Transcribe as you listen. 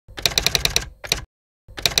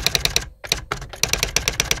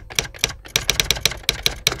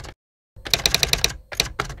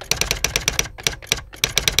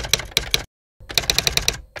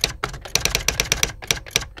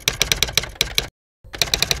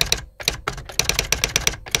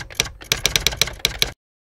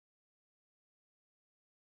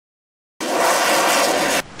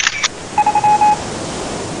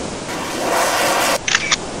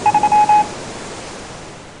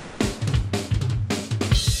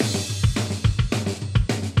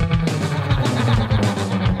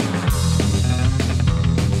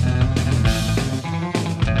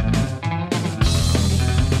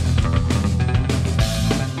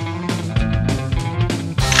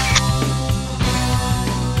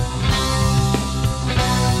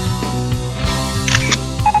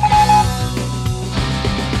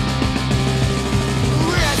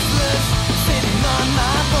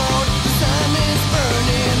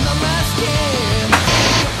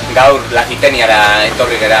gaur Lafiteniara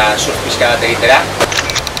etorri gara surf pixka bat egitera.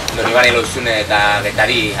 Donibane Louzune eta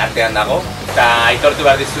Getari artean dago. Eta aitortu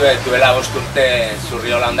behar dizuet duela 5 urte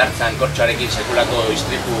Zurriola hondartzan kortxoarekin sekulako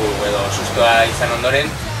istripu edo sustoa izan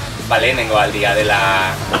ondoren, lehenengo aldia dela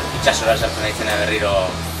itsasora sartzen naizena berriro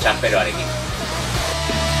txamperoarekin.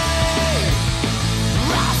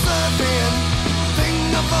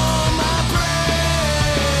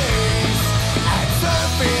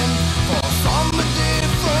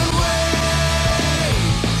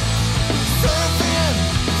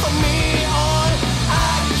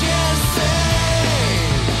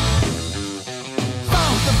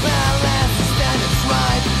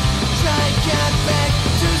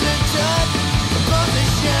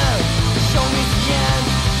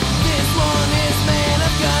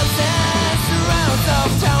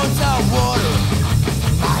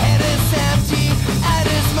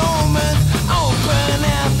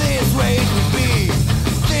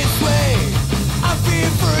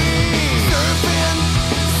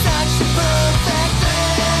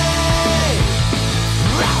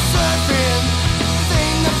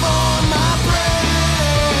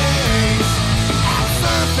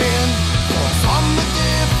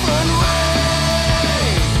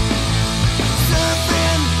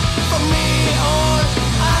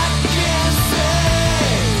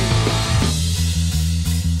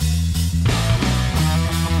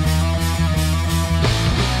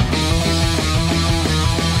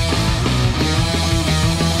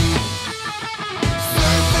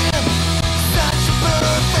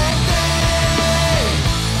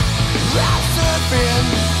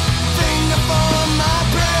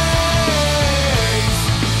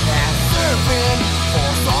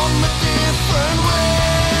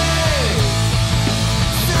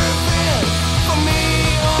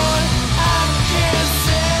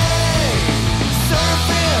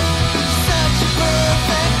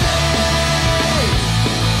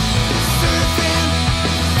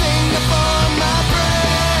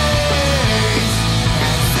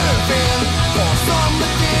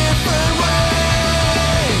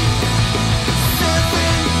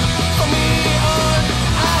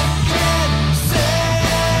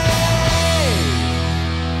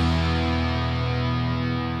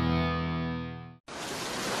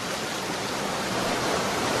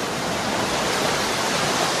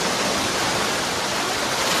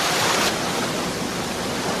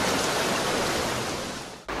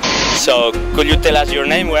 So, could you tell us your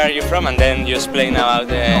name, where are you from, and then you explain about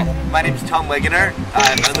the... My name is Tom Wegener.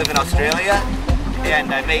 I live in Australia,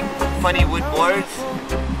 and I make funny wood boards.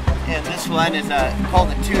 And this one is called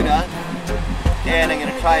the Tuna, and I'm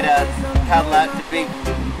going to try to paddle out to big,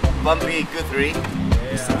 bumpy Guthrie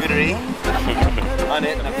on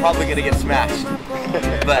it, and I'm probably going to get smashed.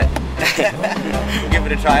 But we'll give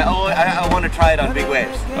it a try. Oh, I want to try it on big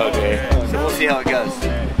waves. Okay. So we'll see how it goes.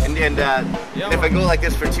 And if I go like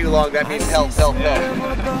this for too long, that means help, help, help.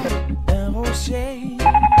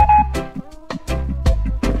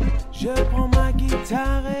 Je prends ma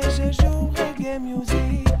guitare et je joue reggae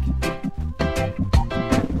music.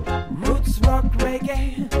 Roots rock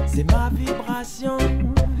reggae, c'est ma vibration.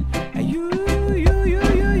 You.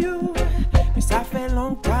 Mais ça fait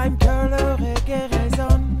long time que le reggae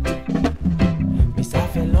résonne. Mais ça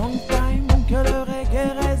fait long time que le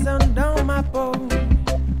reggae résonne dans ma peau.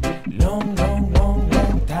 Long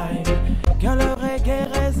time que le reggae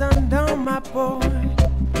résonne dans ma peau.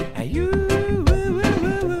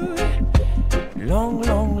 Long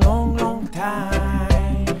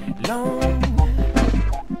time, long.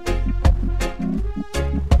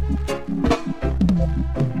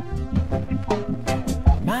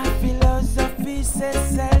 Ma philosophie c'est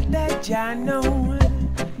celle de Giano,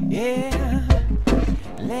 yeah.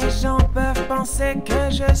 Les gens peuvent penser que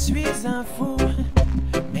je suis un fou,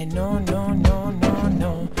 mais non,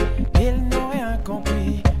 ils n'ont rien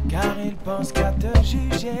compris, car ils pensent qu'à te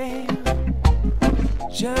juger.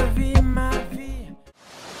 Je vis